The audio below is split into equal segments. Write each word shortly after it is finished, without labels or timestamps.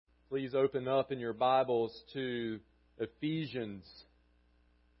Please open up in your Bibles to Ephesians.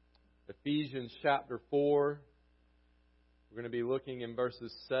 Ephesians chapter 4. We're going to be looking in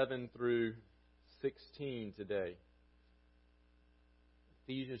verses 7 through 16 today.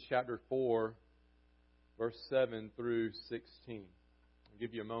 Ephesians chapter 4, verse 7 through 16. I'll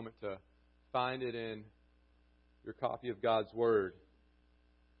give you a moment to find it in your copy of God's Word.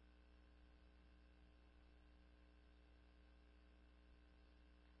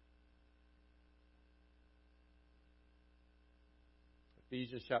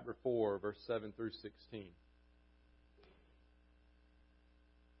 Ephesians chapter 4, verse 7 through 16. If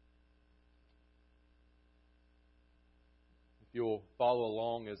you'll follow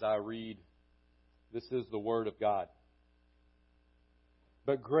along as I read, this is the Word of God.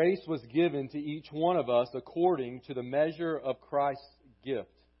 But grace was given to each one of us according to the measure of Christ's gift.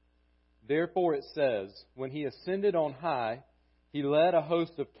 Therefore it says, when He ascended on high, He led a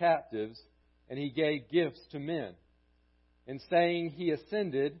host of captives, and He gave gifts to men. In saying He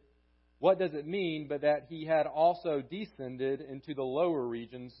ascended, what does it mean but that He had also descended into the lower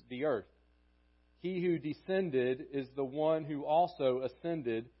regions, the earth? He who descended is the one who also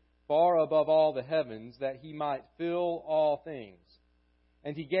ascended far above all the heavens, that He might fill all things.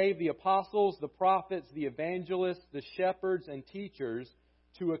 And He gave the apostles, the prophets, the evangelists, the shepherds, and teachers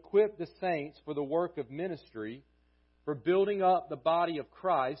to equip the saints for the work of ministry, for building up the body of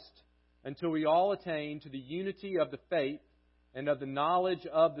Christ, until we all attain to the unity of the faith and of the knowledge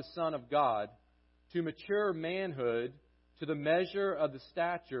of the Son of God, to mature manhood, to the measure of the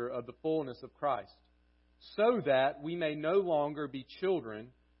stature of the fullness of Christ, so that we may no longer be children,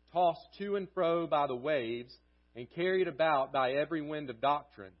 tossed to and fro by the waves, and carried about by every wind of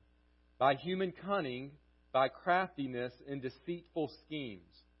doctrine, by human cunning, by craftiness in deceitful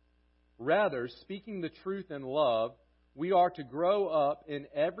schemes. Rather, speaking the truth in love, we are to grow up in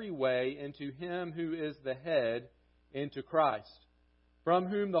every way into Him who is the head, into Christ, from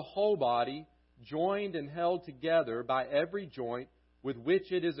whom the whole body, joined and held together by every joint with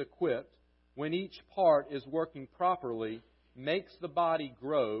which it is equipped, when each part is working properly, makes the body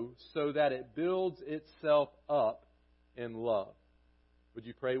grow so that it builds itself up in love. Would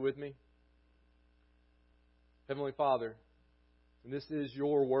you pray with me? Heavenly Father, and this is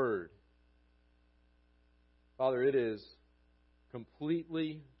your word. Father, it is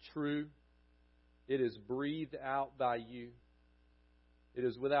completely true. It is breathed out by you. It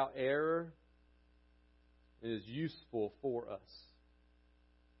is without error. It is useful for us.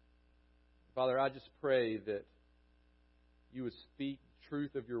 Father, I just pray that you would speak the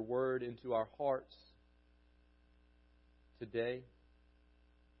truth of your word into our hearts today.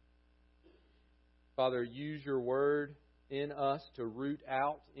 Father, use your word in us to root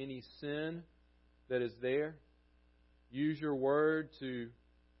out any sin that is there. Use your word to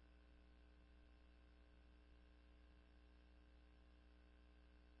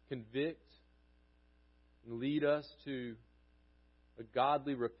convict and lead us to a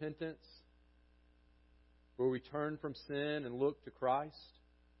godly repentance where we turn from sin and look to Christ.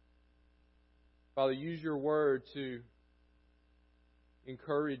 Father, use your word to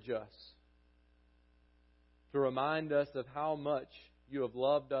encourage us, to remind us of how much you have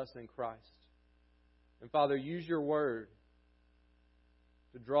loved us in Christ. And Father, use your word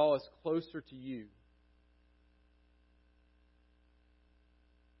to draw us closer to you.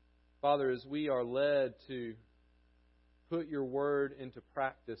 Father, as we are led to put your word into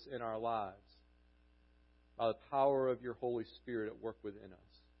practice in our lives, by the power of your Holy Spirit at work within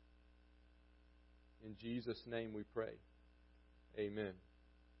us. In Jesus' name we pray. Amen.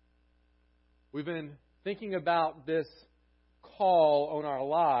 We've been thinking about this call on our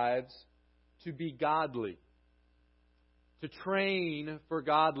lives to be godly, to train for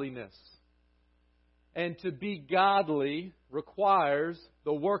godliness. And to be godly requires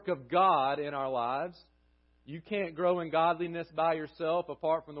the work of God in our lives. You can't grow in godliness by yourself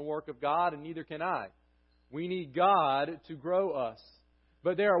apart from the work of God, and neither can I. We need God to grow us.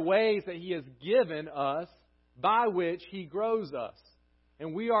 But there are ways that He has given us by which He grows us.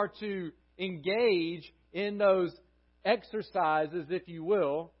 And we are to engage in those exercises, if you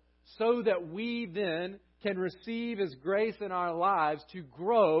will, so that we then can receive His grace in our lives to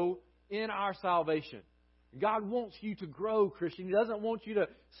grow in our salvation. God wants you to grow, Christian. He doesn't want you to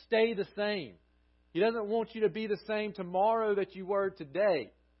stay the same. He doesn't want you to be the same tomorrow that you were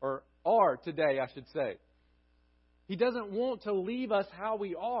today, or are today, I should say. He doesn't want to leave us how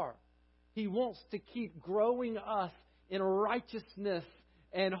we are. He wants to keep growing us in righteousness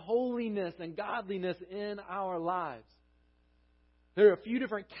and holiness and godliness in our lives. There are a few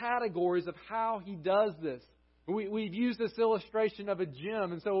different categories of how He does this. We've used this illustration of a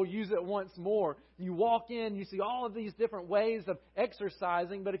gym, and so we'll use it once more. You walk in, you see all of these different ways of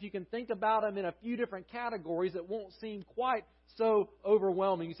exercising, but if you can think about them in a few different categories, it won't seem quite so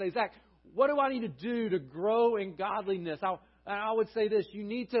overwhelming. You say, Zach, what do I need to do to grow in godliness? I would say this, you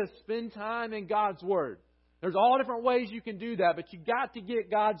need to spend time in God's Word. There's all different ways you can do that, but you got to get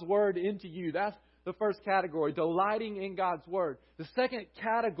God's Word into you. That's the first category, delighting in God's Word. The second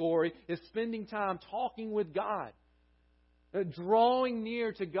category is spending time talking with God, drawing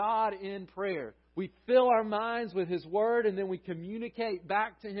near to God in prayer. We fill our minds with His Word, and then we communicate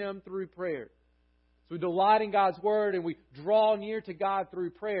back to Him through prayer. So we delight in God's Word, and we draw near to God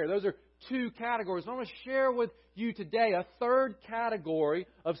through prayer. Those are two categories. I want to share with you today a third category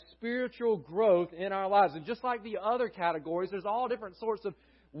of spiritual growth in our lives. And just like the other categories, there's all different sorts of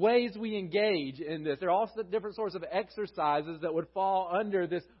ways we engage in this. There are also different sorts of exercises that would fall under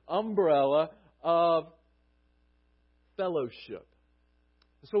this umbrella of fellowship.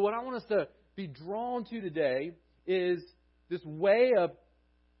 So what I want us to be drawn to today is this way of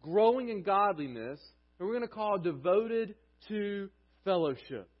growing in godliness that we're going to call devoted to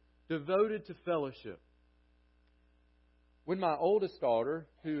fellowship. Devoted to fellowship. When my oldest daughter,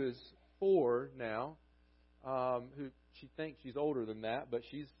 who is 4 now, who she thinks she's older than that, but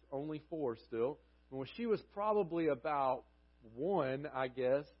she's only 4 still. When she was probably about 1, I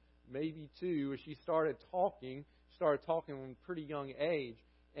guess, maybe 2, she started talking at a pretty young age.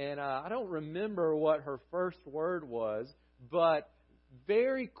 And I don't remember what her first word was, but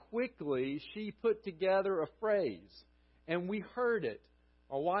very quickly she put together a phrase. And we heard it.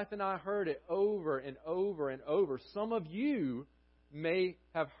 My wife and I heard it over and over and over. Some of you may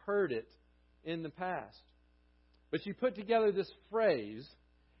have heard it in the past. But she put together this phrase,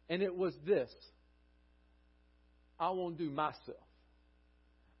 and it was this: I want to do myself.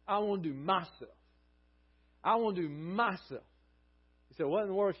 I want to do myself. I want to do myself. You said, what in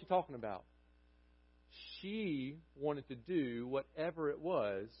the world is she talking about? She wanted to do whatever it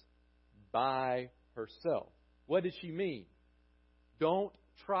was by herself. What did she mean? Don't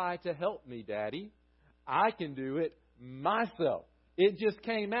try to help me, Daddy. I can do it myself. It just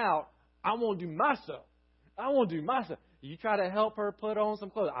came out. I want to do myself. I want to do myself. You try to help her put on some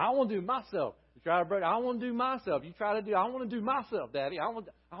clothes. I want to do myself. You try to break. I want to do myself. You try to do. I want to do myself, Daddy. I want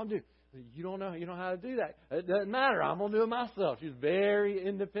to do. You don't know. You don't know how to do that. It doesn't matter. I'm going to do it myself. She's very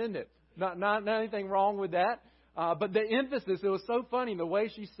independent. Not anything wrong with that. But the emphasis, it was so funny. The way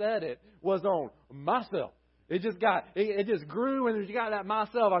she said it was on myself. It just grew, and she got that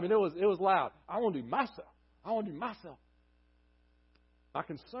myself. I mean, it was loud. I want to do myself. I want to do myself. My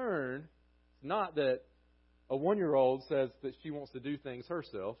concern is not that a 1-year-old says that she wants to do things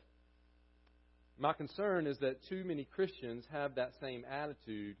herself. My concern is that too many Christians have that same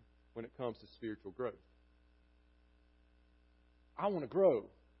attitude when it comes to spiritual growth. I want to grow,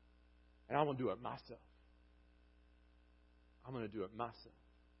 and I want to do it myself. I'm going to do it myself.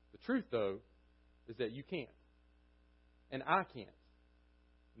 The truth, though, is that you can't. And I can't.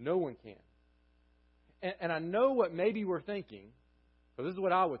 No one can. And I know what maybe we're thinking, because this is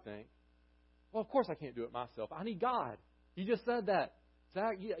what I would think. Well, of course I can't do it myself. I need God. You just said that.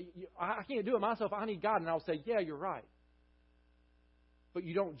 Zach, I can't do it myself. I need God. And I'll say, yeah, you're right. But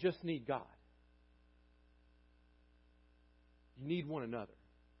you don't just need God. You need one another.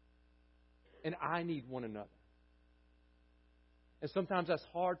 And I need one another. And sometimes that's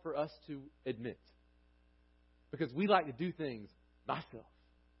hard for us to admit. Because we like to do things myself.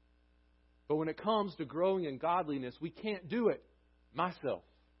 But when it comes to growing in godliness, we can't do it myself.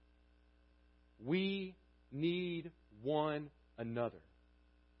 We need one another.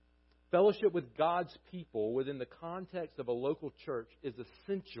 Fellowship with God's people within the context of a local church is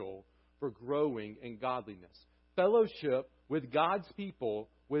essential for growing in godliness. Fellowship with God's people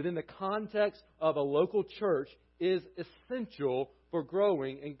within the context of a local church is essential for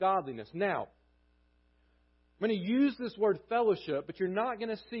growing in godliness. Now, I'm going to use this word fellowship, but you're not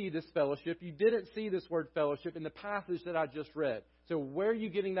going to see this fellowship. You didn't see this word fellowship in the passage that I just read. So where are you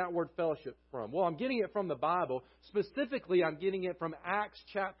getting that word fellowship from? Well, I'm getting it from the Bible. Specifically, I'm getting it from Acts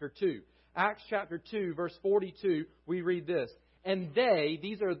chapter 2. Acts chapter 2, verse 42, we read this. And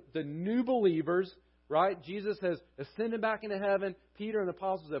these are the new believers, right? Jesus has ascended back into heaven. Peter and the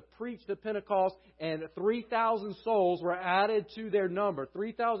apostles have preached at Pentecost, and 3,000 souls were added to their number.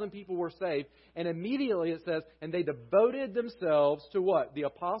 3,000 people were saved. And immediately it says, and they devoted themselves to what? The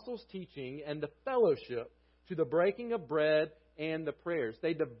apostles' teaching and the fellowship, to the breaking of bread and the prayers.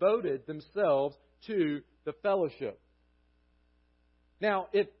 They devoted themselves to the fellowship. Now,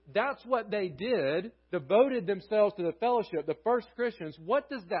 if that's what they did, devoted themselves to the fellowship, the first Christians, what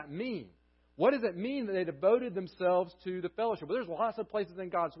does that mean? What does it mean that they devoted themselves to the fellowship? Well, there's lots of places in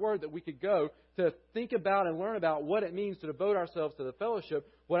God's Word that we could go to think about and learn about what it means to devote ourselves to the fellowship.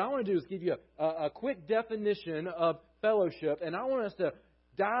 What I want to do is give you a quick definition of fellowship, and I want us to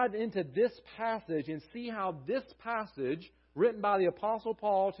dive into this passage and see how this passage, written by the Apostle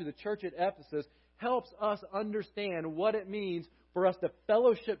Paul to the church at Ephesus, helps us understand what it means for us to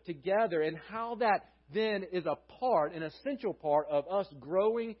fellowship together and how that then is a part, an essential part of us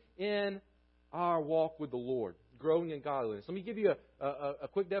growing in our walk with the Lord, growing in godliness. Let me give you a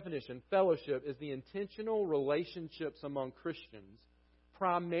quick definition. Fellowship is the intentional relationships among Christians,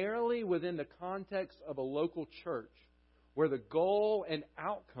 primarily within the context of a local church, where the goal and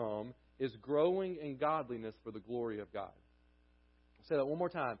outcome is growing in godliness for the glory of God. I'll say that one more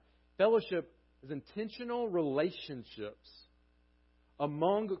time. Fellowship is intentional relationships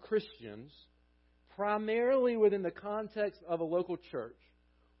among Christians, primarily within the context of a local church,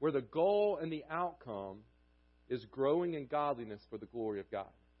 where the goal and the outcome is growing in godliness for the glory of God.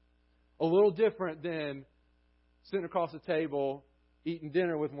 A little different than sitting across the table, eating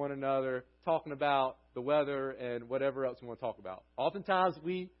dinner with one another, talking about the weather and whatever else we want to talk about. Oftentimes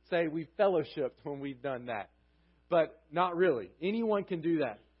we say we fellowshipped when we've done that, but not really. Anyone can do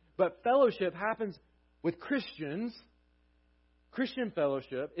that. But fellowship happens with Christians. Christian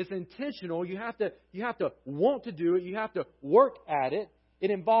fellowship is intentional. You have to want to do it. You have to work at it. It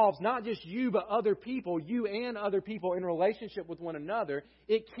involves not just you, but other people, you and other people in relationship with one another.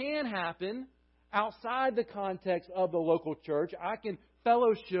 It can happen outside the context of the local church. I can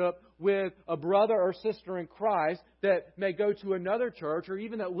fellowship with a brother or sister in Christ that may go to another church or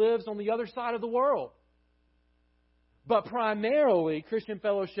even that lives on the other side of the world. But primarily, Christian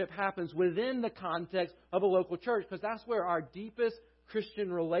fellowship happens within the context of a local church because that's where our deepest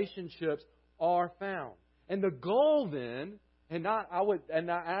Christian relationships are found. And the goal then, and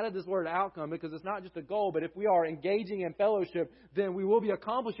I added this word outcome because it's not just a goal, but if we are engaging in fellowship, then we will be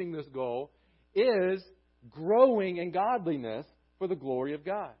accomplishing this goal, is growing in godliness for the glory of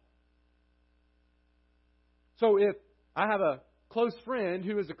God. So if I have a close friend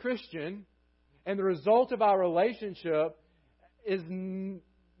who is a Christian, and the result of our relationship is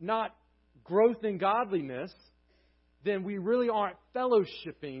not growth in godliness, then we really aren't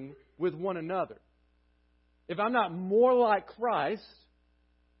fellowshipping with one another. If I'm not more like Christ,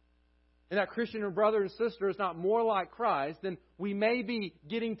 and that Christian or brother and sister is not more like Christ, then we may be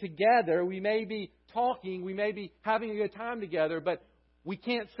getting together, we may be talking, we may be having a good time together, but we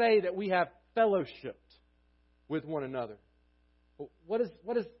can't say that we have fellowshipped with one another. What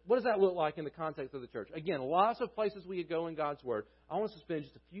does that look like in the context of the church? Again, lots of places we could go in God's Word. I want us to spend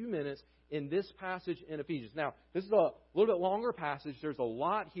just a few minutes in this passage in Ephesians. Now, this is a little bit longer passage. There's a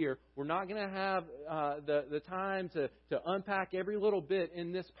lot here. We're not going to have the time to unpack every little bit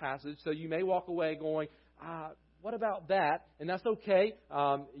in this passage. So you may walk away going, what about that? And that's okay.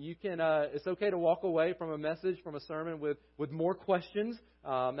 It's okay to walk away from a message, from a sermon with more questions.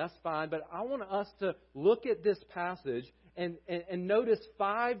 That's fine. But I want us to look at this passage and notice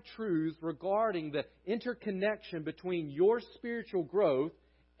 5 truths regarding the interconnection between your spiritual growth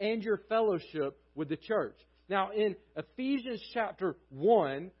and your fellowship with the church. Now, in Ephesians chapter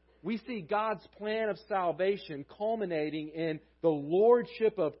 1, we see God's plan of salvation culminating in the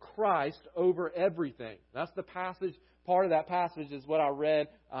lordship of Christ over everything. That's the passage. Part of that passage is what I read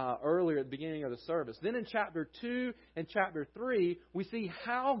earlier at the beginning of the service. Then in chapter 2 and chapter 3, we see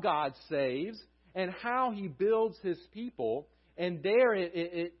how God saves and how He builds His people. And there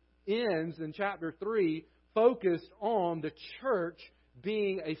it ends in chapter 3, focused on the church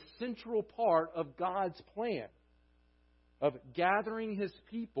being a central part of God's plan of gathering His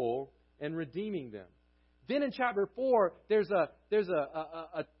people and redeeming them. Then in chapter 4, there's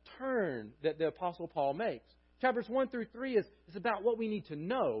a turn that the Apostle Paul makes. Chapters 1 through 3 is about what we need to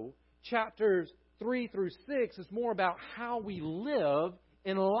know. Chapters 3 through 6 is more about how we live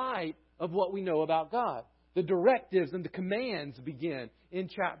in light of what we know about God. The directives and the commands begin in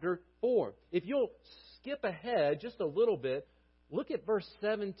chapter 4. If you'll skip ahead just a little bit, look at verse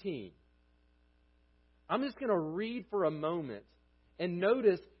 17. I'm just going to read for a moment and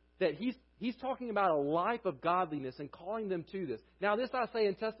notice that he's talking about a life of godliness and calling them to this. Now this I say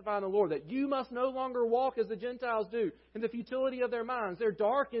and testify in the Lord, that you must no longer walk as the Gentiles do, in the futility of their minds. They're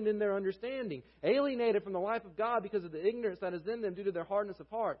darkened in their understanding, alienated from the life of God because of the ignorance that is in them due to their hardness of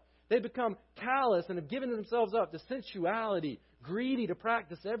heart. They become callous and have given themselves up to sensuality, greedy to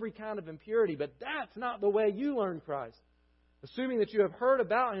practice every kind of impurity. But that's not the way you learn Christ. Assuming that you have heard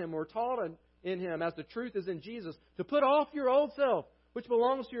about Him or taught in Him as the truth is in Jesus, to put off your old self, which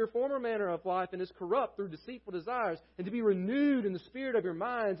belongs to your former manner of life and is corrupt through deceitful desires, and to be renewed in the spirit of your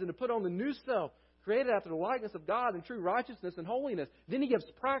minds, and to put on the new self, created after the likeness of God in true righteousness and holiness. Then he gives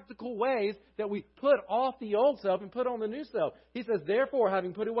practical ways that we put off the old self and put on the new self. He says, therefore,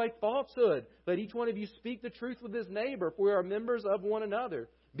 having put away falsehood, let each one of you speak the truth with his neighbor, for we are members of one another.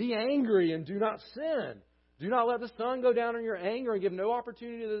 Be angry and do not sin. Do not let the sun go down in your anger and give no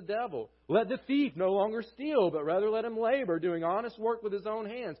opportunity to the devil. Let the thief no longer steal, but rather let him labor, doing honest work with his own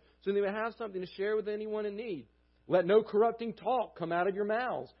hands, so that he may have something to share with anyone in need. Let no corrupting talk come out of your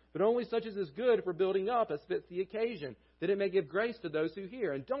mouths, but only such as is good for building up as fits the occasion, that it may give grace to those who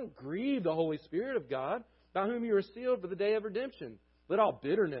hear. And don't grieve the Holy Spirit of God, by whom you are sealed for the day of redemption. Let all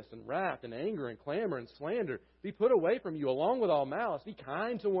bitterness and wrath and anger and clamor and slander be put away from you, along with all malice. Be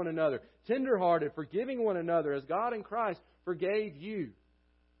kind to one another, tenderhearted, forgiving one another, as God in Christ forgave you.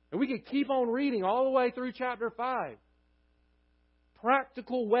 And we could keep on reading all the way through chapter 5.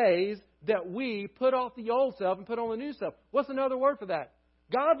 Practical ways that we put off the old self and put on the new self. What's another word for that?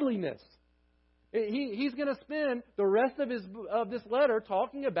 Godliness. He's going to spend the rest of this letter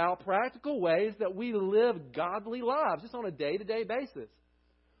talking about practical ways that we live godly lives, just on a day-to-day basis.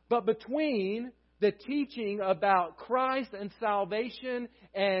 But between the teaching about Christ and salvation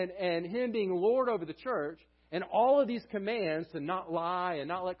and Him being Lord over the church, and all of these commands to not lie and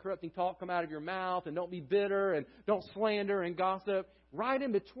not let corrupting talk come out of your mouth and don't be bitter and don't slander and gossip, right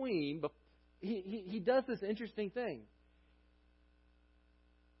in between, he does this interesting thing.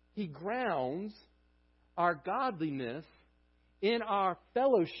 He grounds our godliness in our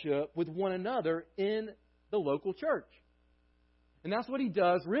fellowship with one another in the local church. And that's what he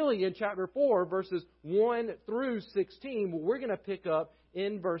does really in chapter 4, verses 1 through 16. We're going to pick up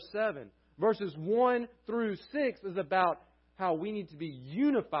in verse 7. Verses 1 through 6 is about how we need to be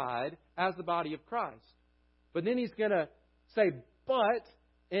unified as the body of Christ. But then he's going to say, but,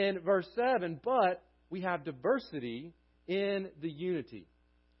 in verse 7, but we have diversity in the unity.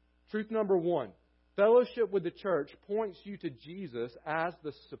 Truth number 1, fellowship with the church points you to Jesus as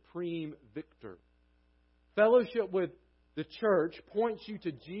the supreme victor. Fellowship with the church points you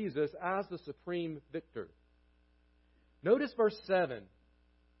to Jesus as the supreme victor. Notice verse 7.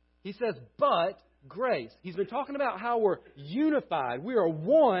 He says, but grace. He's been talking about how we're unified. We are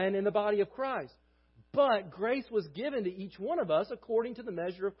one in the body of Christ. But grace was given to each one of us according to the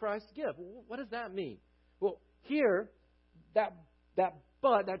measure of Christ's gift. What does that mean? Well, here, that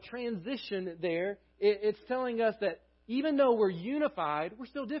transition there, it's telling us that even though we're unified, we're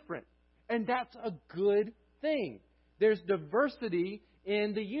still different. And that's a good thing. There's diversity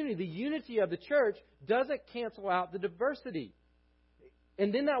in the unity. The unity of the church doesn't cancel out the diversity.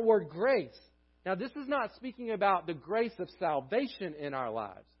 And then that word grace. Now, this is not speaking about the grace of salvation in our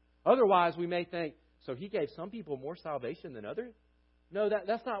lives. Otherwise, we may think, so He gave some people more salvation than others? No,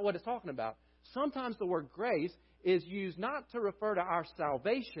 that's not what it's talking about. Sometimes the word grace is used not to refer to our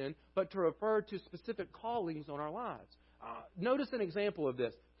salvation, but to refer to specific callings on our lives. Notice an example of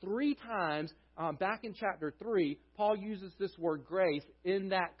this. 3 times back in chapter 3, Paul uses this word grace in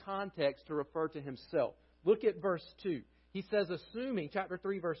that context to refer to himself. Look at verse 2. He says, assuming, chapter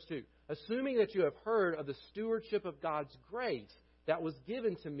 3, verse 2, assuming that you have heard of the stewardship of God's grace that was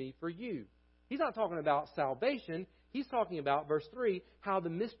given to me for you. He's not talking about salvation. He's talking about, verse 3, how the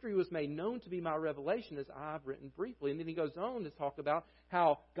mystery was made known to be my revelation, as I've written briefly. And then he goes on to talk about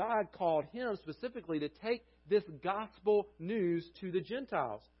how God called him specifically to take this gospel news to the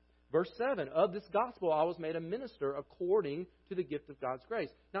Gentiles. Verse 7, of this gospel I was made a minister according to the gift of God's grace.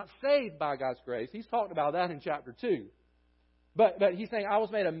 Not saved by God's grace. He's talked about that in chapter 2. But he's saying, I was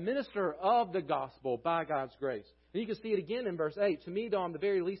made a minister of the gospel by God's grace. And you can see it again in verse 8. To me, though I'm the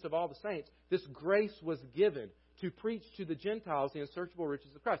very least of all the saints, this grace was given to preach to the Gentiles the unsearchable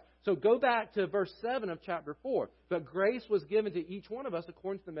riches of Christ. So go back to verse 7 of chapter 4. But grace was given to each one of us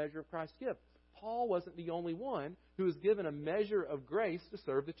according to the measure of Christ's gift. Paul wasn't the only one who was given a measure of grace to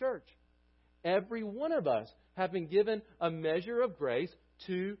serve the church. Every one of us have been given a measure of grace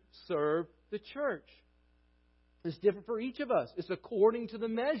to serve the church. It's different for each of us. It's according to the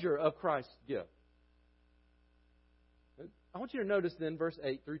measure of Christ's gift. I want you to notice then verse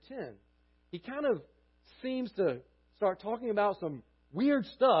 8 through 10. He kind of seems to start talking about some weird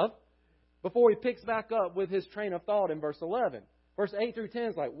stuff before he picks back up with his train of thought in verse 11. Verse 8 through 10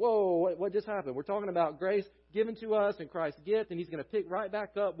 is like, whoa, what just happened? We're talking about grace given to us in Christ's gift, and he's going to pick right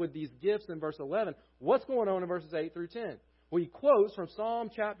back up with these gifts in verse 11. What's going on in verses 8 through 10? Well, he quotes from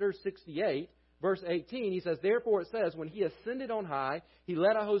Psalm chapter 68, verse 18. He says, therefore it says, when he ascended on high, he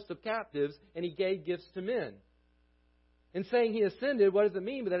led a host of captives, and he gave gifts to men. In saying He ascended, what does it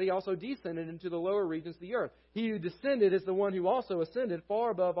mean? But that He also descended into the lower regions of the earth. He who descended is the one who also ascended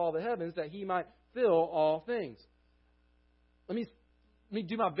far above all the heavens, that He might fill all things. Let me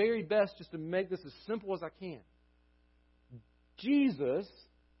do my very best just to make this as simple as I can. Jesus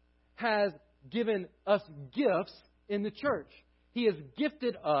has given us gifts in the church. He has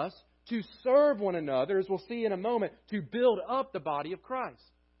gifted us to serve one another, as we'll see in a moment, to build up the body of Christ.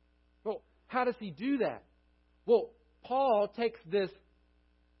 Well, how does He do that? Well, Paul takes this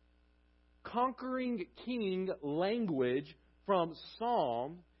conquering king language from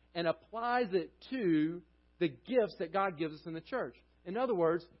Psalm and applies it to the gifts that God gives us in the church. In other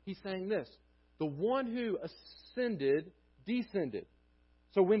words, he's saying this: the one who ascended, descended.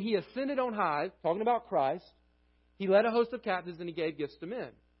 So when He ascended on high, talking about Christ, He led a host of captives and He gave gifts to men.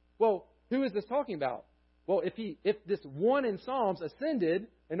 Well, who is this talking about? Well, if this one in Psalms ascended,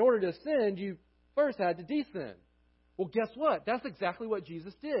 in order to ascend, you first had to descend. Well, guess what? That's exactly what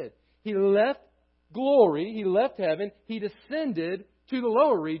Jesus did. He left glory, He left heaven, He descended to the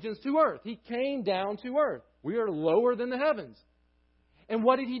lower regions, to earth. He came down to earth. We are lower than the heavens. And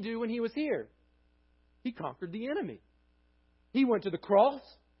what did He do when He was here? He conquered the enemy. He went to the cross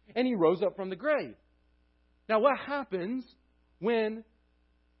and He rose up from the grave. Now, what happens when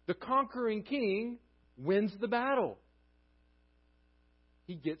the conquering king wins the battle?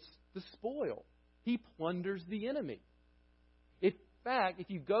 He gets the spoil. He plunders the enemy. In fact, if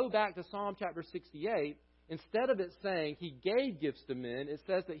you go back to Psalm chapter 68, instead of it saying He gave gifts to men, it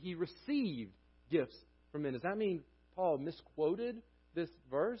says that He received gifts from men. Does that mean Paul misquoted this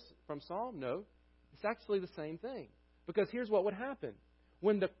verse from Psalm? No. It's actually the same thing. Because here's what would happen.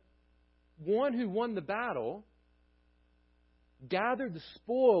 When the one who won the battle gathered the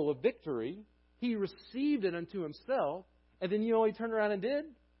spoil of victory, he received it unto himself, and then you know what he turned around and did?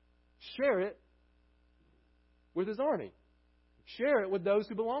 Share it with his army. Share it with those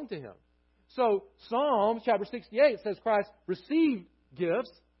who belong to him. So Psalm chapter 68 says Christ received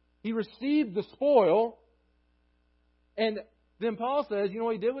gifts. He received the spoil. And then Paul says, you know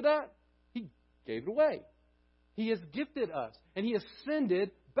what He did with that? He gave it away. He has gifted us. And He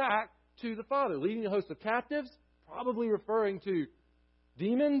ascended back to the Father, leading a host of captives, probably referring to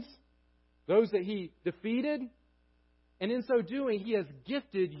demons, those that He defeated. And in so doing, He has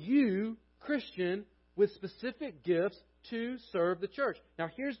gifted you, Christian, with specific gifts to serve the church. Now,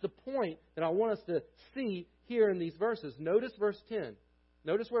 here's the point that I want us to see here in these verses. Notice verse 10.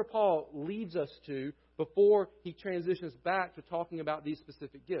 Notice where Paul leads us to before he transitions back to talking about these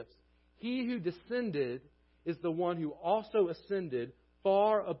specific gifts. He who descended is the one who also ascended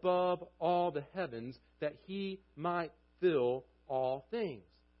far above all the heavens, that He might fill all things.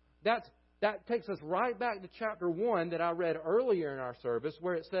 That takes us right back to chapter 1 that I read earlier in our service,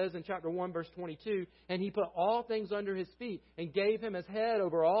 where it says in chapter 1, verse 22, and He put all things under His feet and gave Him as head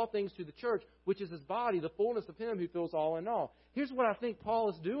over all things to the church, which is His body, the fullness of Him who fills all in all. Here's what I think Paul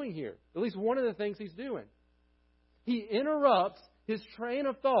is doing here. At least one of the things he's doing. He interrupts his train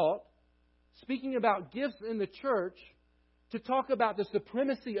of thought, speaking about gifts in the church, to talk about the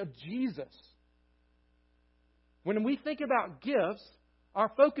supremacy of Jesus. When we think about gifts,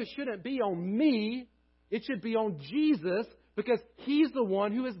 our focus shouldn't be on me. It should be on Jesus, because He's the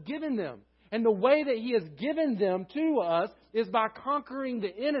one who has given them. And the way that He has given them to us is by conquering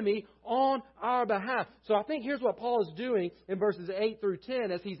the enemy on our behalf. So I think here's what Paul is doing in verses 8 through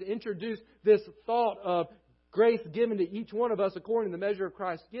 10 as he's introduced this thought of grace given to each one of us according to the measure of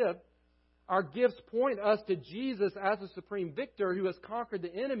Christ's gift. Our gifts point us to Jesus as the supreme victor who has conquered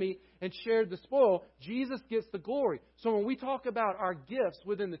the enemy and shared the spoil. Jesus gets the glory. So when we talk about our gifts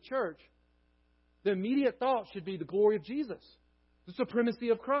within the church, the immediate thought should be the glory of Jesus, the supremacy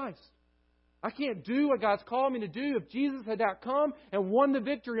of Christ. I can't do what God's called me to do if Jesus had not come and won the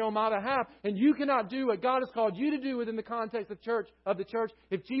victory on my behalf. And you cannot do what God has called you to do within the context of the church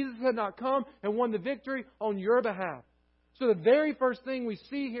if Jesus had not come and won the victory on your behalf. So the very first thing we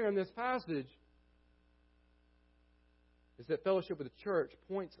see here in this passage is that fellowship with the church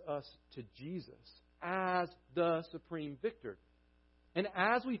points us to Jesus as the supreme victor. And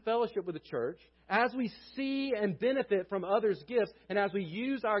as we fellowship with the church, as we see and benefit from others' gifts, and as we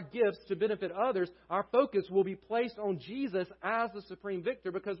use our gifts to benefit others, our focus will be placed on Jesus as the supreme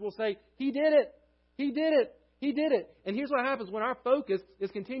victor, because we'll say, He did it. He did it. He did it. And here's what happens when our focus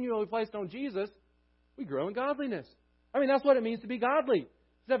is continually placed on Jesus: we grow in godliness. I mean, that's what it means to be godly.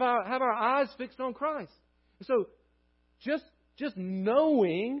 To have our eyes fixed on Christ. And so just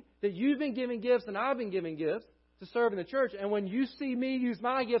knowing that you've been given gifts and I've been given gifts to serve in the church, and when you see me use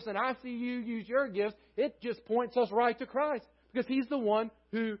my gifts and I see you use your gifts, it just points us right to Christ, because He's the one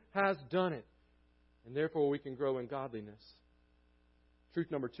who has done it. And therefore we can grow in godliness.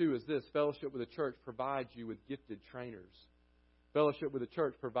 Truth number 2 is this: fellowship with the church provides you with gifted trainers. Fellowship with the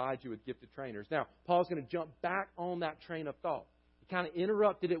church provides you with gifted trainers. Now, Paul's going to jump back on that train of thought. He kind of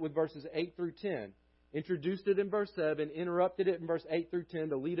interrupted it with verses 8 through 10. Introduced it in verse 7, interrupted it in verse 8 through 10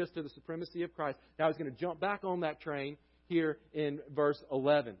 to lead us to the supremacy of Christ. Now he's going to jump back on that train here in verse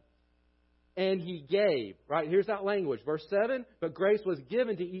 11. And he gave, right? Here's that language. Verse 7, but grace was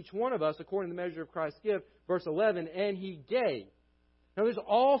given to each one of us according to the measure of Christ's gift. Verse 11, and he gave. Now there's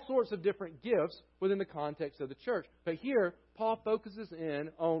all sorts of different gifts within the context of the church. But here, Paul focuses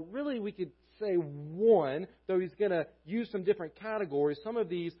in on, really we could say one, though he's going to use some different categories. Some of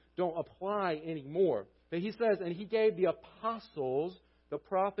these don't apply anymore. But he says, and he gave the apostles, the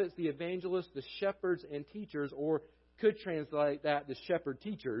prophets, the evangelists, the shepherds and teachers, or could translate that, the shepherd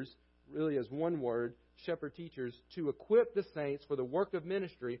teachers, really as one word, shepherd teachers, to equip the saints for the work of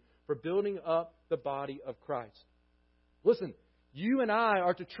ministry, for building up the body of Christ. Listen, you and I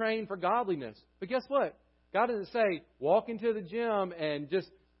are to train for godliness. But guess what? God doesn't say, walk into the gym and just,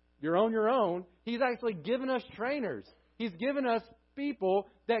 you're on your own. He's actually given us trainers. He's given us people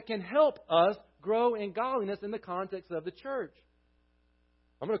that can help us grow in godliness in the context of the church.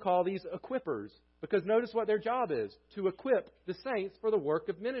 I'm going to call these equippers, because notice what their job is: to equip the saints for the work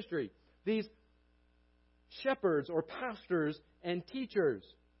of ministry. These shepherds or pastors and teachers,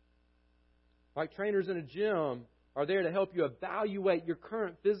 like trainers in a gym, are there to help you evaluate your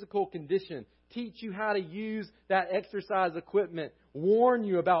current physical condition, teach you how to use that exercise equipment, warn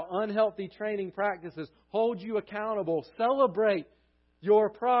you about unhealthy training practices, hold you accountable, celebrate your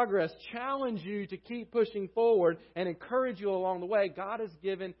progress, challenge you to keep pushing forward, and encourage you along the way. God has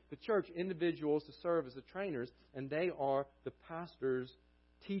given the church individuals to serve as the trainers, and they are the pastors,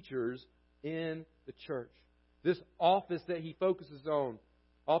 teachers in the church. This office that he focuses on,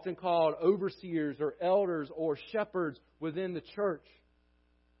 often called overseers or elders or shepherds within the church.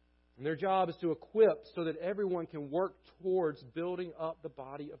 And their job is to equip so that everyone can work towards building up the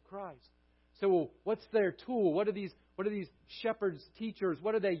body of Christ. So, what's their tool? What are these shepherds, teachers,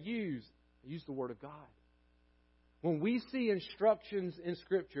 what do they use? They use the Word of God. When we see instructions in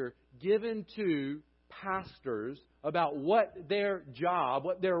Scripture given to pastors about what their job,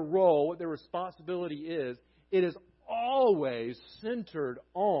 what their role, what their responsibility is, it is always centered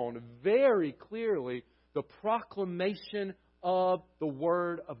on, very clearly, the proclamation of the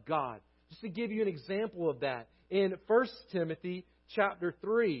Word of God. Just to give you an example of that, in 1 Timothy chapter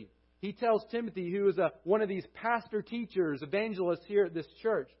 3, he tells Timothy, who is one of these pastor teachers, evangelists here at this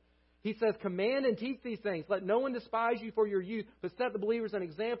church, he says, command and teach these things. Let no one despise you for your youth, but set the believers an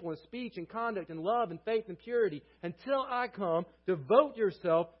example in speech and conduct and love and faith and purity. Until I come, devote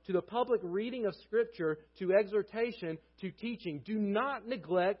yourself to the public reading of Scripture, to exhortation, to teaching. Do not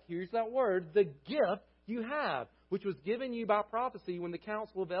neglect, here's that word, the gift you have, which was given you by prophecy when the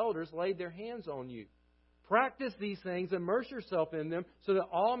council of elders laid their hands on you. Practice these things, immerse yourself in them, so that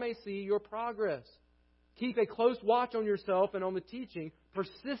all may see your progress. Keep a close watch on yourself and on the teaching.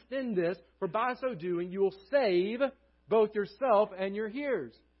 Persist in this, for by so doing you will save both yourself and your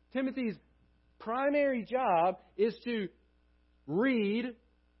hearers. Timothy's primary job is to read,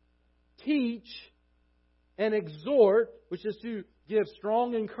 teach, and exhort, which is to give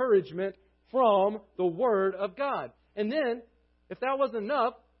strong encouragement from the Word of God. And then, if that wasn't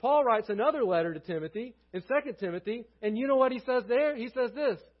enough, Paul writes another letter to Timothy in 2 Timothy, and you know what he says there? He says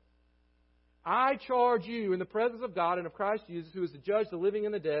this: I charge you in the presence of God and of Christ Jesus, who is to judge the living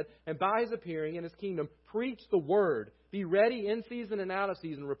and the dead, and by His appearing in His kingdom, preach the Word. Be ready in season and out of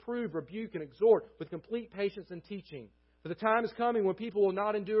season. Reprove, rebuke, and exhort with complete patience and teaching. For the time is coming when people will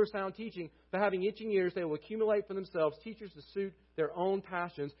not endure sound teaching, but having itching ears, they will accumulate for themselves teachers to suit their own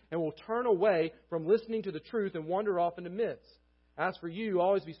passions, and will turn away from listening to the truth and wander off into myths. As for you,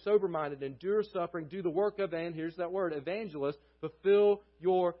 always be sober-minded, endure suffering, do the work of, and here's that word, evangelist, fulfill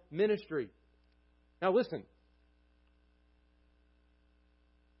your ministry. Now listen,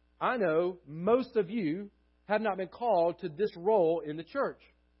 I know most of you have not been called to this role in the church.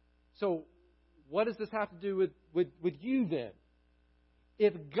 So what does this have to do with you then?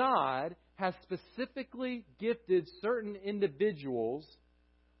 If God has specifically gifted certain individuals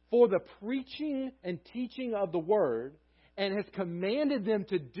for the preaching and teaching of the Word, and has commanded them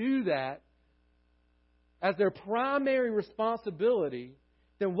to do that as their primary responsibility,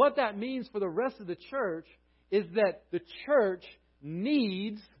 then what that means for the rest of the church is that the church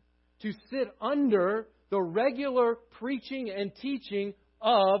needs to sit under the regular preaching and teaching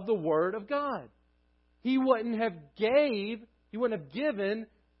of the Word of God. He wouldn't have given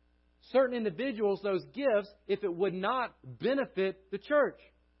certain individuals those gifts if it would not benefit the church.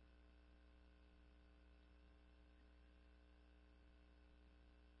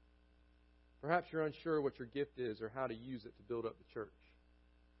 Perhaps you're unsure what your gift is or how to use it to build up the church.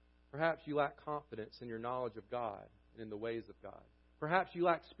 Perhaps you lack confidence in your knowledge of God and in the ways of God. Perhaps you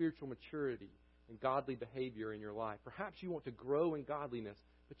lack spiritual maturity and godly behavior in your life. Perhaps you want to grow in godliness,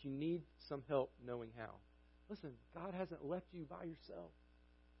 but you need some help knowing how. Listen, God hasn't left you by yourself.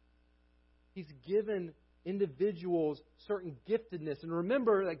 He's given individuals certain giftedness. And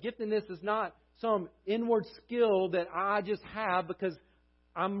remember that giftedness is not some inward skill that I just have because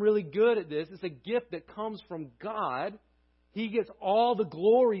I'm really good at this. It's a gift that comes from God. He gets all the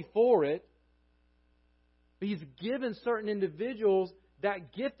glory for it. But He's given certain individuals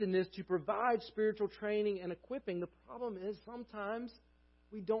that giftedness to provide spiritual training and equipping. The problem is sometimes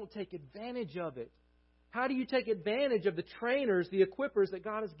we don't take advantage of it. How do you take advantage of the trainers, the equippers that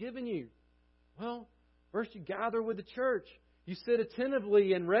God has given you? Well, first you gather with the church. You sit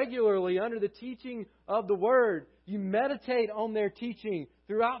attentively and regularly under the teaching of the Word. You meditate on their teaching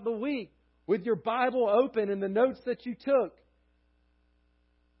throughout the week with your Bible open and the notes that you took.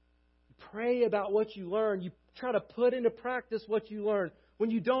 You pray about what you learn. You try to put into practice what you learn. When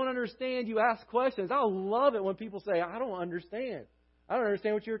you don't understand, you ask questions. I love it when people say, I don't understand. I don't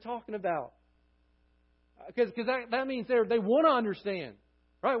understand what you're talking about. Because that means they want to understand.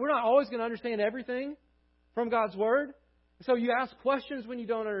 Right? We're not always going to understand everything from God's Word. So you ask questions when you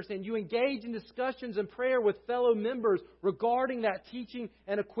don't understand. You engage in discussions and prayer with fellow members regarding that teaching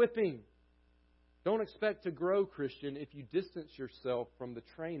and equipping. Don't expect to grow, Christian, if you distance yourself from the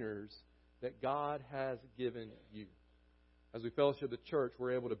trainers that God has given you. As we fellowship the church,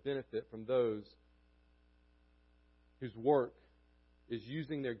 we're able to benefit from those whose work is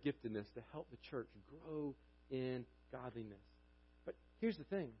using their giftedness to help the church grow in godliness. But here's the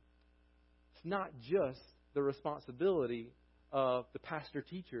thing. It's not just the responsibility of the pastor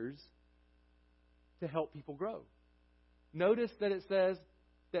teachers to help people grow. Notice that it says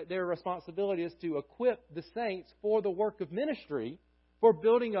that their responsibility is to equip the saints for the work of ministry, for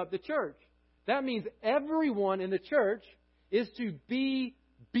building up the church. That means everyone in the church is to be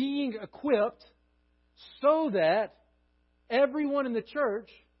being equipped so that everyone in the church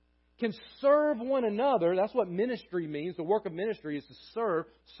can serve one another. That's what ministry means. The work of ministry is to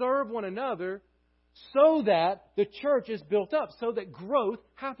serve one another so that the church is built up, so that growth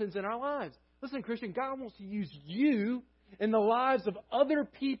happens in our lives. Listen, Christian, God wants to use you in the lives of other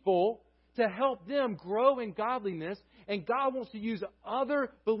people to help them grow in godliness. And God wants to use other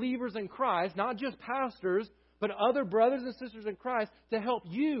believers in Christ, not just pastors, but other brothers and sisters in Christ to help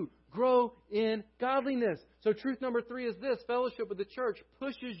you grow in godliness. So truth number 3 is this: fellowship with the church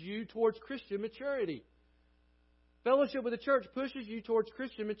pushes you towards Christian maturity. Fellowship with the church pushes you towards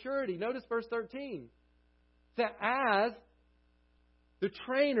Christian maturity. Notice verse 13. That as the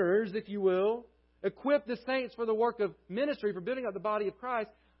trainers, if you will, equip the saints for the work of ministry, for building up the body of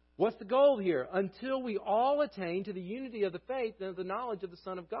Christ, what's the goal here? Until we all attain to the unity of the faith and of the knowledge of the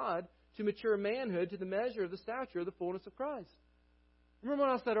Son of God, to mature manhood, to the measure of the stature of the fullness of Christ. Remember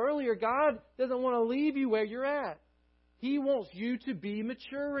what I said earlier, God doesn't want to leave you where you're at. He wants you to be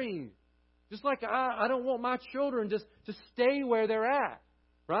maturing. Just like I don't want my children just to stay where they're at,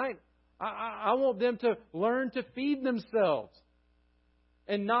 right? I want them to learn to feed themselves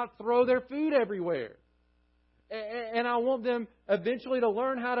and not throw their food everywhere. And I want them eventually to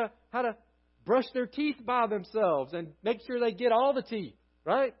learn how to brush their teeth by themselves and make sure they get all the teeth,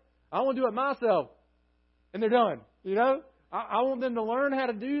 right? I want to do it myself, and they're done, you know? I want them to learn how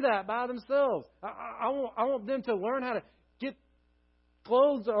to do that by themselves. I want them to learn how to get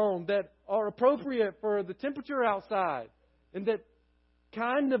clothes on that are appropriate for the temperature outside and that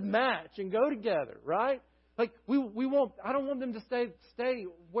kind of match and go together, right? Like I don't want them to stay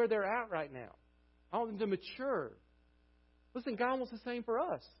where they're at right now. I want them to mature. Listen, God wants the same for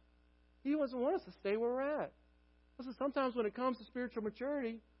us. He doesn't want us to stay where we're at. Listen, sometimes when it comes to spiritual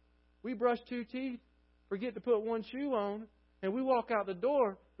maturity, we brush 2 teeth, forget to put 1 shoe on, and we walk out the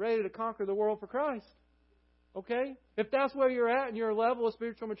door ready to conquer the world for Christ. Okay? If that's where you're at and your level of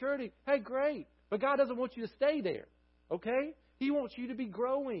spiritual maturity, hey, great. But God doesn't want you to stay there. Okay? He wants you to be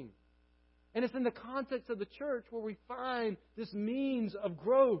growing. And it's in the context of the church where we find this means of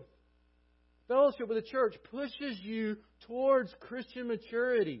growth. Fellowship with the church pushes you towards Christian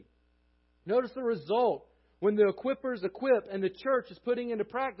maturity. Notice the result. When the equippers equip and the church is putting into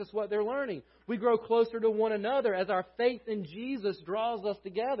practice what they're learning, we grow closer to one another as our faith in Jesus draws us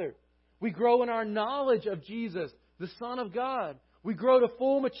together. We grow in our knowledge of Jesus, the Son of God. We grow to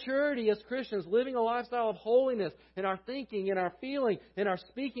full maturity as Christians, living a lifestyle of holiness in our thinking, in our feeling, in our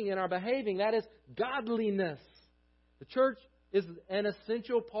speaking, in our behaving. That is godliness. The church is an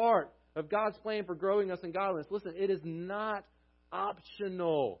essential part of God's plan for growing us in godliness. Listen, it is not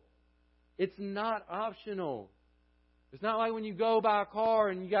optional. It's not optional. It's not like when you go buy a car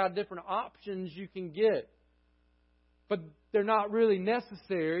and you got different options you can get. But they're not really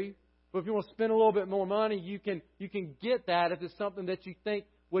necessary. But if you want to spend a little bit more money, you can get that if it's something that you think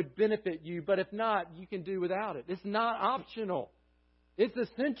would benefit you. But if not, you can do without it. It's not optional. It's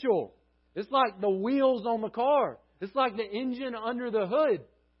essential. It's like the wheels on the car. It's like the engine under the hood.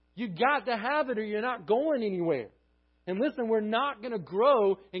 You got to have it or you're not going anywhere. And listen, we're not going to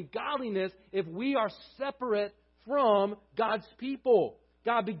grow in godliness if we are separate from God's people.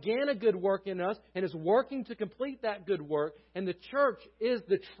 God began a good work in us and is working to complete that good work. And the church is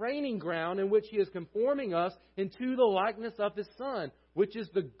the training ground in which He is conforming us into the likeness of His Son, which is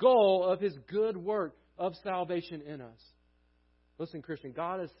the goal of His good work of salvation in us. Listen, Christian,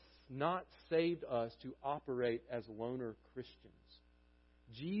 God has not saved us to operate as loner Christians.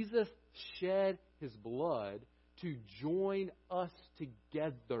 Jesus shed His blood to join us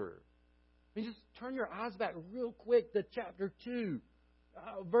together. I mean, just turn your eyes back real quick to chapter 2.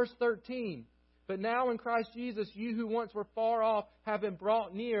 Verse 13, but now in Christ Jesus, you who once were far off have been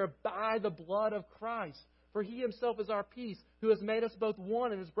brought near by the blood of Christ. For He Himself is our peace, who has made us both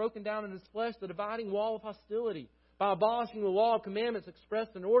one and has broken down in His flesh the dividing wall of hostility, by abolishing the law of commandments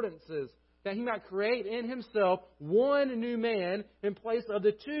expressed in ordinances, that He might create in Himself one new man in place of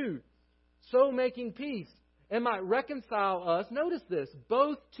the two, so making peace, and might reconcile us, notice this,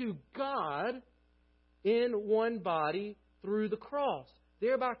 both to God in one body through the cross,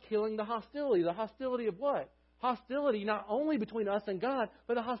 thereby killing the hostility. The hostility of what? Hostility not only between us and God,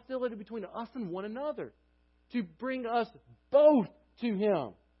 but the hostility between us and one another. To bring us both to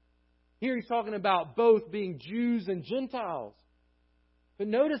Him. Here He's talking about both being Jews and Gentiles. But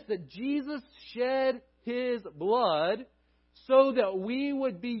notice that Jesus shed His blood so that we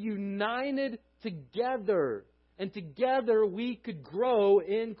would be united together. And together we could grow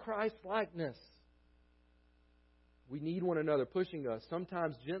in Christ's likeness. We need one another pushing us,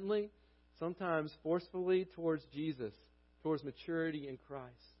 sometimes gently, sometimes forcefully towards Jesus, towards maturity in Christ.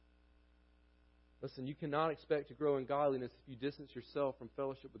 Listen, you cannot expect to grow in godliness if you distance yourself from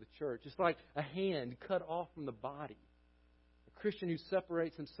fellowship with the church. It's like a hand cut off from the body. A Christian who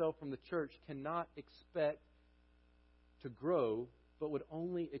separates himself from the church cannot expect to grow, but would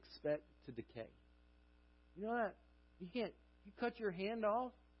only expect to decay. You know that? You cut your hand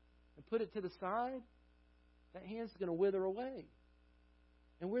off and put it to the side, that hand's going to wither away.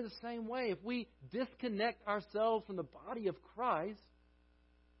 And we're the same way. If we disconnect ourselves from the body of Christ,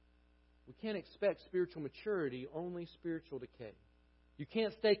 we can't expect spiritual maturity, only spiritual decay. You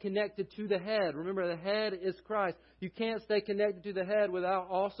can't stay connected to the head. Remember, the head is Christ. You can't stay connected to the head without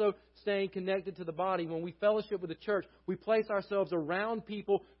also staying connected to the body. When we fellowship with the church, we place ourselves around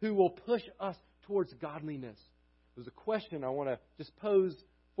people who will push us towards godliness. There's a question I want to just pose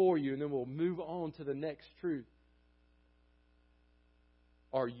for you, and then we'll move on to the next truth.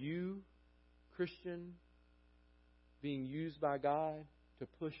 Are you, Christian, being used by God to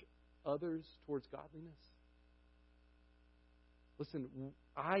push others towards godliness? Listen,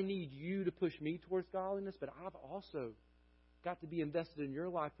 I need you to push me towards godliness, but I've also got to be invested in your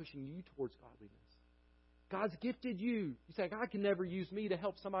life pushing you towards godliness. God's gifted you. You say, God can never use me to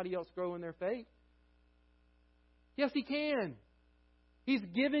help somebody else grow in their faith. Yes, He can. He's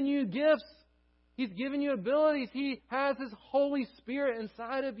given you gifts. He's given you abilities. He has His Holy Spirit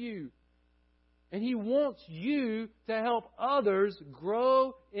inside of you. And He wants you to help others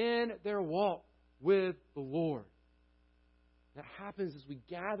grow in their walk with the Lord. That happens as we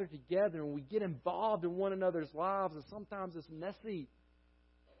gather together and we get involved in one another's lives, and sometimes it's messy.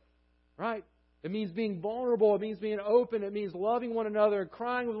 Right? It means being vulnerable. It means being open. It means loving one another and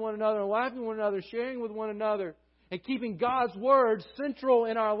crying with one another and laughing with one another, sharing with one another, and keeping God's Word central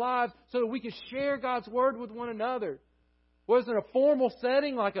in our lives so that we can share God's Word with one another. Whether it's in a formal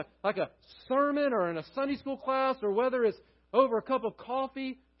setting like a sermon or in a Sunday school class, or whether it's over a cup of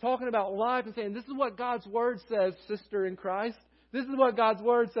coffee talking about life and saying, this is what God's Word says, sister in Christ. This is what God's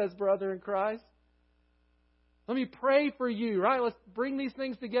Word says, brother in Christ. Let me pray for you, right? Let's bring these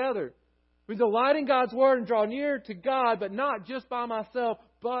things together. We delight in God's Word and draw near to God, but not just by myself,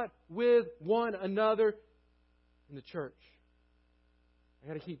 but with one another in the church. I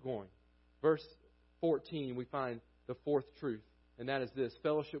got to keep going. Verse 14, we find the fourth truth, and that is this: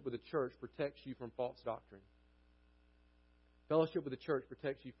 fellowship with the church protects you from false doctrine. Fellowship with the church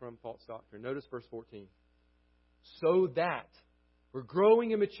protects you from false doctrine. Notice verse 14. So that we're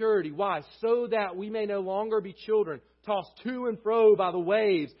growing in maturity. Why? So that we may no longer be children, tossed to and fro by the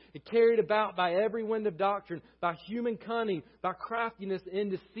waves and carried about by every wind of doctrine, by human cunning, by craftiness in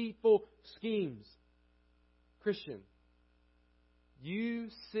deceitful schemes. Christian, You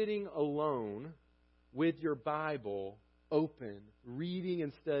sitting alone with your Bible open, reading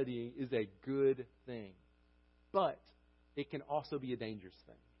and studying is a good thing. But it can also be a dangerous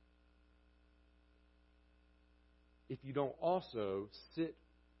thing if you don't also sit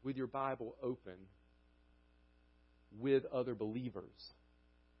with your Bible open with other believers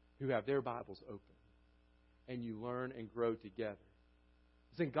who have their Bibles open, and you learn and grow together.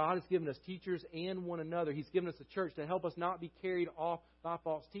 Listen, God has given us teachers and one another. He's given us a church to help us not be carried off by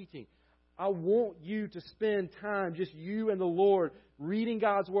false teaching. I want you to spend time, just you and the Lord, reading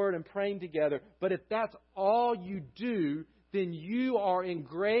God's Word and praying together. But if that's all you do, then you are in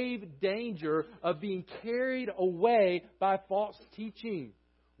grave danger of being carried away by false teaching.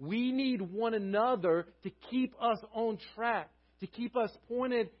 We need one another to keep us on track, to keep us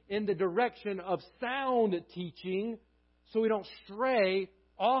pointed in the direction of sound teaching so we don't stray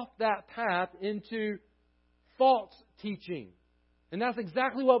off that path into false teaching. And that's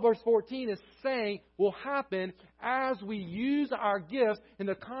exactly what verse 14 is saying will happen as we use our gifts in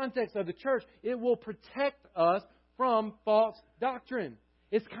the context of the church. It will protect us from false doctrine.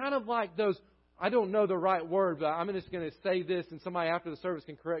 It's kind of like those, I don't know the right word, but I'm just going to say this, and somebody after the service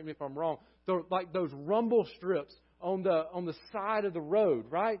can correct me if I'm wrong. They're like those rumble strips on the side of the road,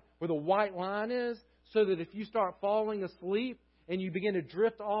 right? Where the white line is, so that if you start falling asleep and you begin to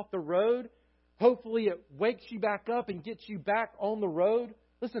drift off the road, hopefully it wakes you back up and gets you back on the road.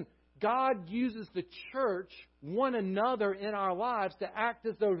 Listen, God uses the church, one another in our lives, to act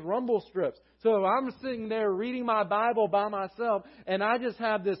as those rumble strips. So if I'm sitting there reading my Bible by myself and I just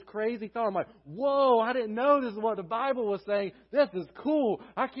have this crazy thought, I'm like, whoa, I didn't know this is what the Bible was saying. This is cool.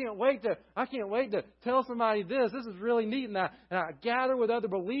 I can't wait to tell somebody this. This is really neat. And I gather with other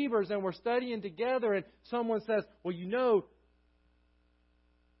believers and we're studying together and someone says, well, you know,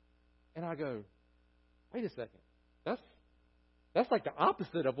 and I go, wait a second. That's like the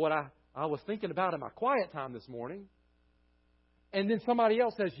opposite of what I was thinking about in my quiet time this morning. And then somebody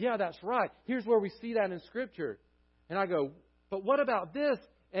else says, yeah, that's right. Here's where we see that in Scripture. And I go, but what about this?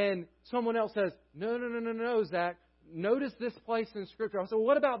 And someone else says, no, Zach. Notice this place in Scripture. I said, well,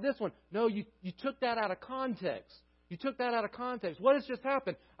 what about this one? No, you took that out of context. You took that out of context. What has just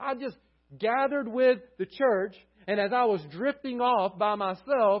happened? I just gathered with the church, and as I was drifting off by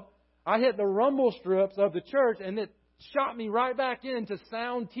myself, I hit the rumble strips of the church, and it shot me right back into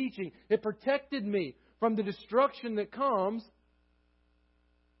sound teaching. It protected me from the destruction that comes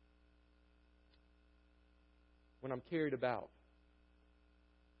when I'm carried about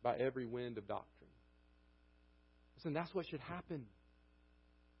by every wind of doctrine. Listen, that's what should happen.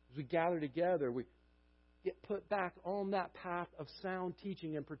 As we gather together, we get put back on that path of sound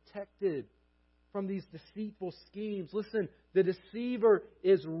teaching and protected from these deceitful schemes. Listen, the deceiver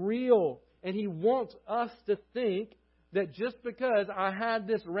is real, and he wants us to think that just because I had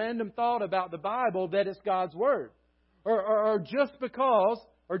this random thought about the Bible that it's God's Word. Or just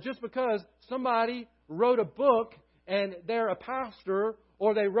because somebody wrote a book and they're a pastor,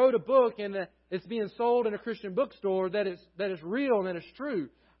 or they wrote a book and it's being sold in a Christian bookstore, that it's real and that it's true.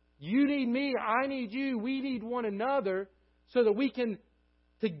 You need me, I need you, we need one another so that we can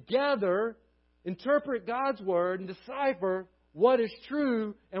together interpret God's Word and decipher what is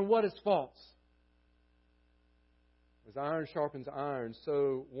true and what is false. As iron sharpens iron,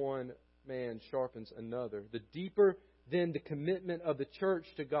 so one man sharpens another. The deeper then the commitment of the church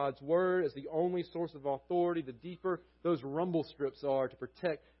to God's Word as the only source of authority, the deeper those rumble strips are to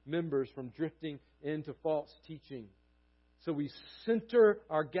protect members from drifting into false teaching. So we center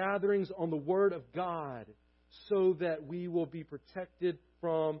our gatherings on the Word of God so that we will be protected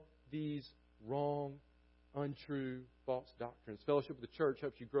from these wrong, untrue, false doctrines. Fellowship with the church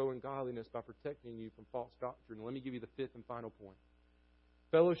helps you grow in godliness by protecting you from false doctrine. Let me give you the fifth and final point.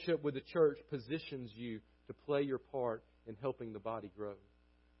 Fellowship with the church positions you to play your part in helping the body grow.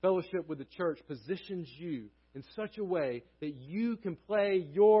 Fellowship with the church positions you in such a way that you can play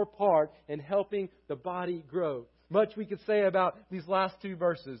your part in helping the body grow. Much we could say about these last two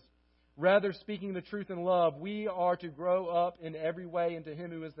verses. Rather, speaking the truth in love, we are to grow up in every way into Him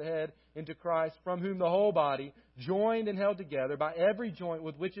who is the head, into Christ, from whom the whole body, joined and held together by every joint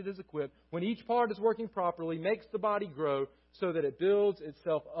with which it is equipped, when each part is working properly, makes the body grow so that it builds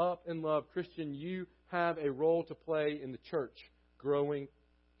itself up in love. Christian, you have a role to play in the church, growing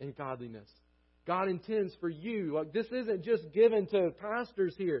in godliness. God intends for you, like this isn't just given to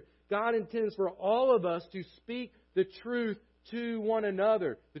pastors here. God intends for all of us to speak the truth to one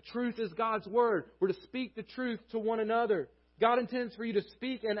another. The truth is God's Word. We're to speak the truth to one another. God intends for you to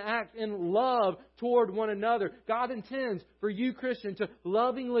speak and act in love toward one another. God intends for you, Christian, to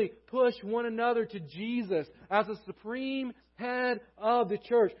lovingly push one another to Jesus as the supreme head of the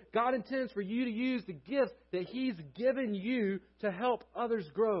church. God intends for you to use the gifts that He's given you to help others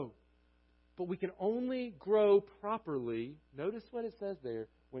grow. But we can only grow properly, notice what it says there,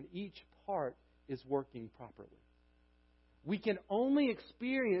 when each part is working properly. We can only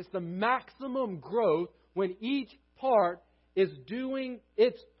experience the maximum growth when each part is doing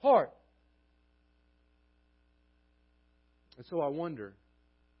its part. And so I wonder,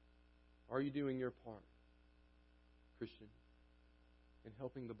 are you doing your part, Christian, in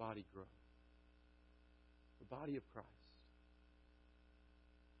helping the body grow? The body of Christ.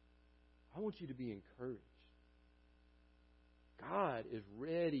 I want you to be encouraged. God is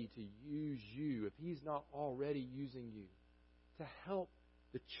ready to use you, if He's not already using you, to help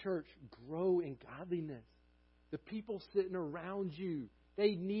the church grow in godliness. The people sitting around you,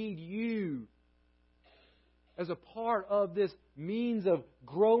 they need you as a part of this means of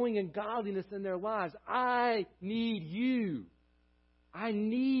growing in godliness in their lives. I need you. I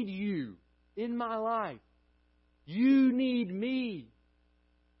need you in my life. You need me.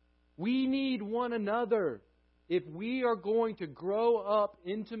 We need one another if we are going to grow up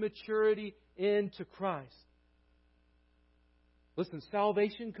into maturity into Christ. Listen,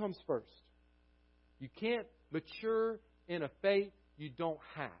 salvation comes first. You can't mature in a faith you don't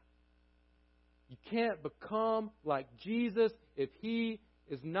have. You can't become like Jesus if He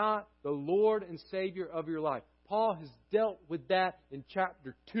is not the Lord and Savior of your life. Paul has dealt with that in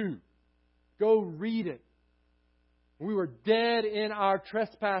chapter 2. Go read it. We were dead in our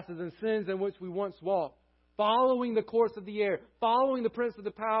trespasses and sins in which we once walked, following the course of the air, following the prince of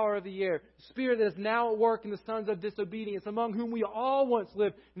the power of the air, spirit that is now at work in the sons of disobedience, among whom we all once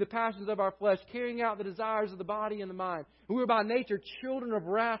lived in the passions of our flesh, carrying out the desires of the body and the mind. And we were by nature children of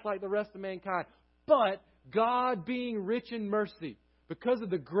wrath like the rest of mankind. But God, being rich in mercy, because of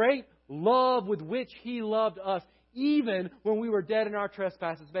the great love with which He loved us, even when we were dead in our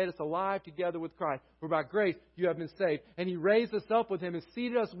trespasses, made us alive together with Christ. For by grace you have been saved. And He raised us up with Him and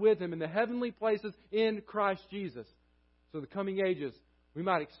seated us with Him in the heavenly places in Christ Jesus. So in the coming ages we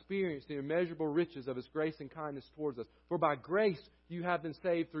might experience the immeasurable riches of His grace and kindness towards us. For by grace you have been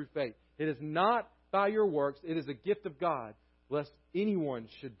saved through faith. It is not by your works, it is a gift of God, lest anyone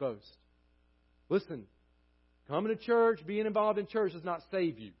should boast. Listen, coming to church, being involved in church does not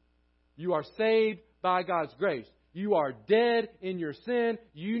save you. You are saved by God's grace. You are dead in your sin.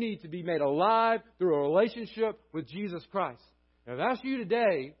 You need to be made alive through a relationship with Jesus Christ. Now, if that's you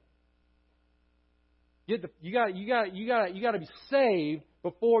today, you got to be saved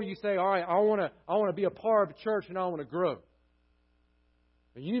before you say, all right, I want to be a part of a church and I want to grow.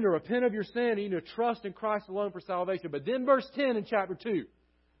 And you need to repent of your sin and you need to trust in Christ alone for salvation. But then verse 10 in chapter 2,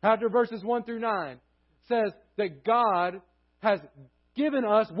 after verses 1 through 9, says that God has given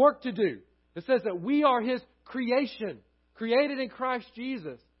us work to do. It says that we are His creation, created in Christ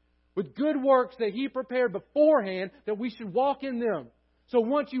Jesus, with good works that He prepared beforehand that we should walk in them. So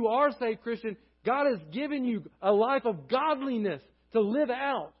once you are saved, Christian, God has given you a life of godliness to live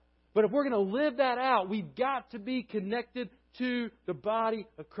out. But if we're going to live that out, we've got to be connected to the body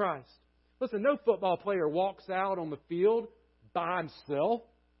of Christ. Listen, no football player walks out on the field by himself,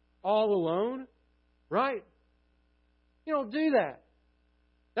 all alone, right? You don't do that.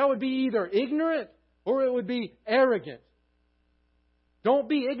 That would be either ignorant or it would be arrogant. Don't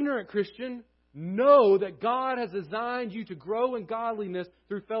be ignorant, Christian. Know that God has designed you to grow in godliness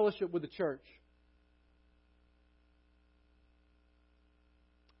through fellowship with the church.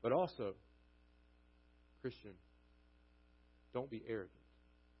 But also, Christian, don't be arrogant.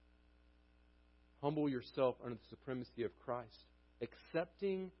 Humble yourself under the supremacy of Christ,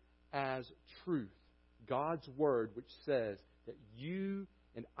 accepting as truth God's Word, which says that you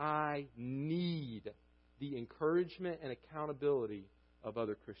and I need the encouragement and accountability of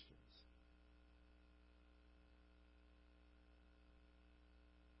other Christians.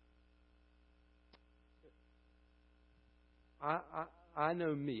 I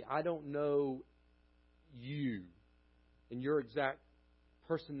know me. I don't know you and your exact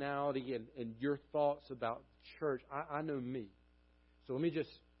personality and your thoughts about church. I know me. So let me just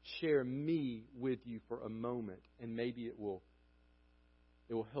share me with you for a moment, and maybe it will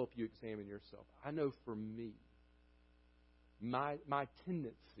help you examine yourself. I know for me, my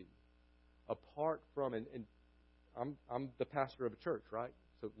tendency, apart from, and I'm the pastor of a church, right?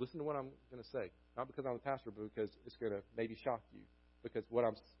 So listen to what I'm going to say. Not because I'm the pastor, but because it's going to maybe shock you. Because what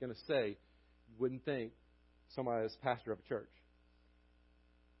I'm going to say, you wouldn't think somebody is pastor of a church.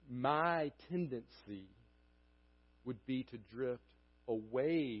 My tendency would be to drift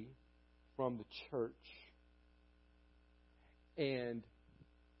away from the church and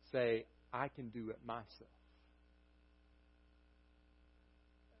say, I can do it myself.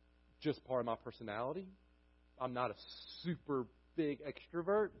 Just part of my personality. I'm not a super big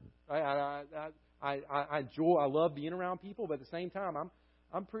extrovert. I love being around people, but at the same time,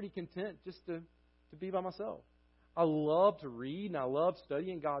 I'm pretty content just to be by myself. I love to read, and I love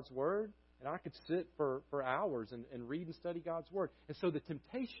studying God's Word, and I could sit for hours and read and study God's Word. And so the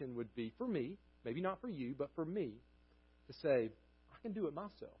temptation would be, for me, maybe not for you, but for me, to say, I can do it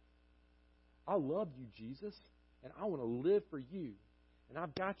myself. I love you, Jesus, and I want to live for you. And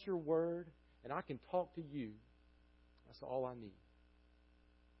I've got your Word, and I can talk to you. That's all I need.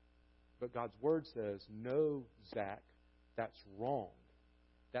 But God's Word says, no, Zach, that's wrong.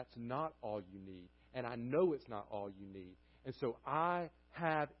 That's not all you need. And I know it's not all you need. And so I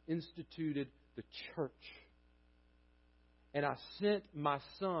have instituted the church. And I sent my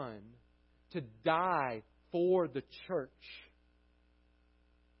Son to die for the church.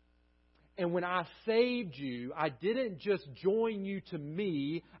 And when I saved you, I didn't just join you to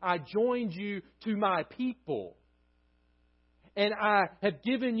me. I joined you to my people. And I have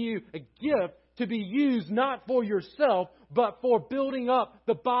given you a gift to be used not for yourself, but for building up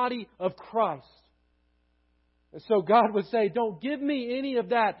the body of Christ. And so God would say, don't give me any of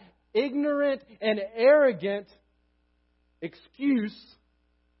that ignorant and arrogant excuse.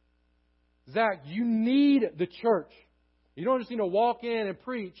 Zach, you need the church. You don't just need to walk in and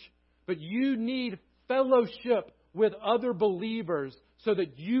preach, but you need fellowship with other believers so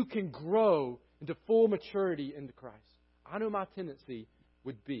that you can grow into full maturity into Christ. I know my tendency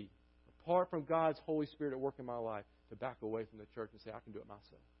would be, apart from God's Holy Spirit at work in my life, to back away from the church and say, I can do it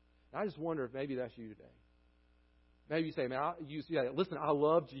myself. And I just wonder if maybe that's you today. Maybe you say, man, listen, I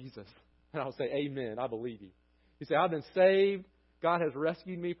love Jesus. And I'll say, amen, I believe you. You say, I've been saved. God has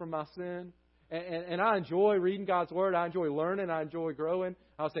rescued me from my sin. And I enjoy reading God's Word. I enjoy learning. I enjoy growing.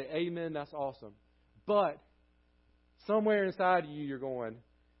 I'll say, amen, that's awesome. But somewhere inside of you, you're going,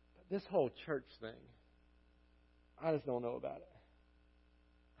 this whole church thing, I just don't know about it.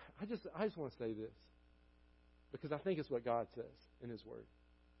 I just want to say this, because I think it's what God says in His Word.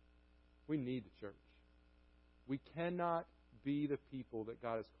 We need the church. We cannot be the people that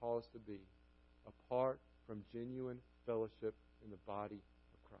God has called us to be apart from genuine fellowship in the body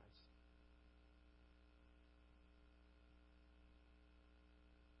of Christ.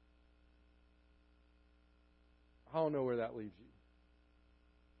 I don't know where that leaves you.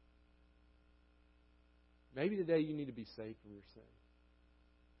 Maybe today you need to be saved from your sin.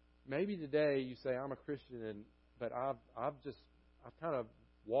 Maybe today you say, I'm a Christian, but I've kind of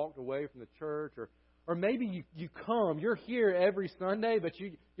walked away from the church, or maybe you come, you're here every Sunday, but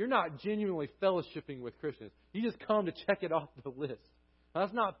you're not genuinely fellowshipping with Christians. You just come to check it off the list.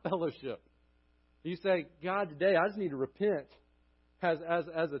 That's not fellowship. You say, God, today I just need to repent. As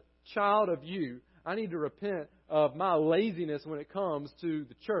a child of you, I need to repent of my laziness when it comes to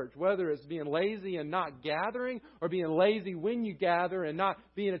the church. Whether it's being lazy and not gathering, or being lazy when you gather and not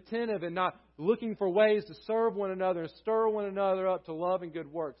being attentive and not looking for ways to serve one another and stir one another up to love and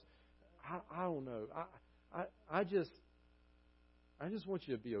good works. I don't know. I just want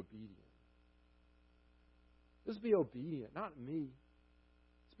you to be obedient. Just be obedient, not me.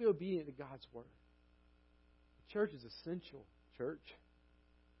 Just be obedient to God's Word. The church is essential, church.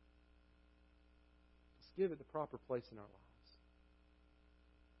 Let's give it the proper place in our lives.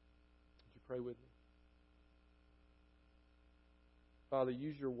 Would you pray with me? Father,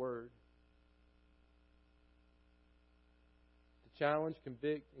 use your Word challenge,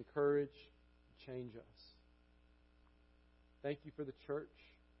 convict, encourage, change us. Thank you for the church.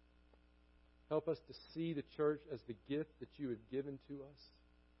 Help us to see the church as the gift that you have given to us,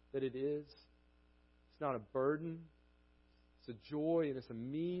 that it is. It's not a burden. It's a joy, and it's a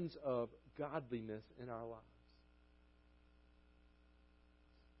means of godliness in our lives.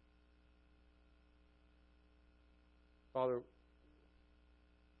 Father,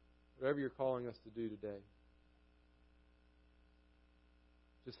 whatever you're calling us to do today,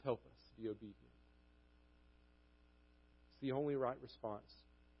 just help us be obedient. It's the only right response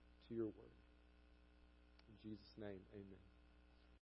to your word. In Jesus' name, amen.